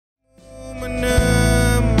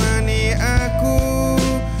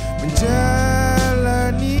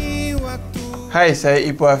Hai, saya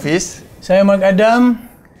Ippo Hafiz. Saya Mark Adam,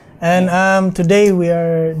 and today we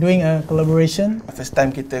are doing a collaboration. First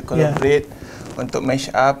time kita collaborate untuk mash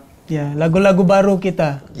up. Lagu-lagu baru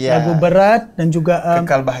kita. Lagu Berat dan juga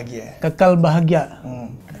Kekal Bahagia. Kekal Bahagia.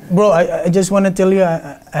 Bro, I just want to tell you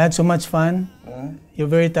I had so much fun. You're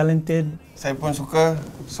very talented. Saya pun suka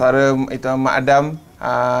suara itu Mark Adam.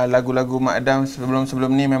 Lagu-lagu Mark Adam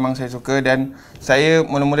sebelum ni memang saya suka, dan saya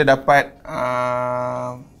mula-mula dapat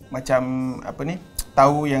macam apa ni,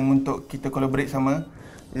 tahu yang untuk kita collaborate sama,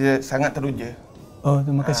 dia sangat teruja. Oh,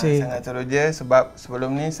 terima kasih. Sangat teruja sebab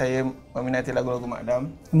sebelum ni saya meminati lagu-lagu Mark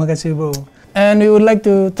Adam. Terima kasih, bro. And we would like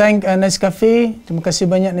to thank Nescafe. Terima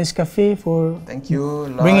kasih banyak Nescafe for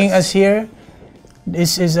bringing us here.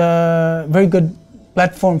 This is a very good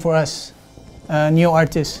platform for us. New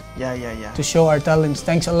artists to show our talents.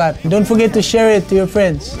 Thanks a lot. Don't forget to share it to your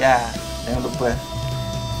friends. Jangan lupa.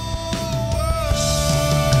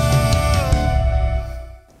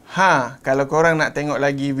 Kalau korang nak tengok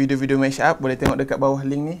lagi video-video mashup, boleh tengok dekat bawah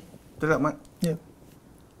link ni. Betul tak, Mak? Yep.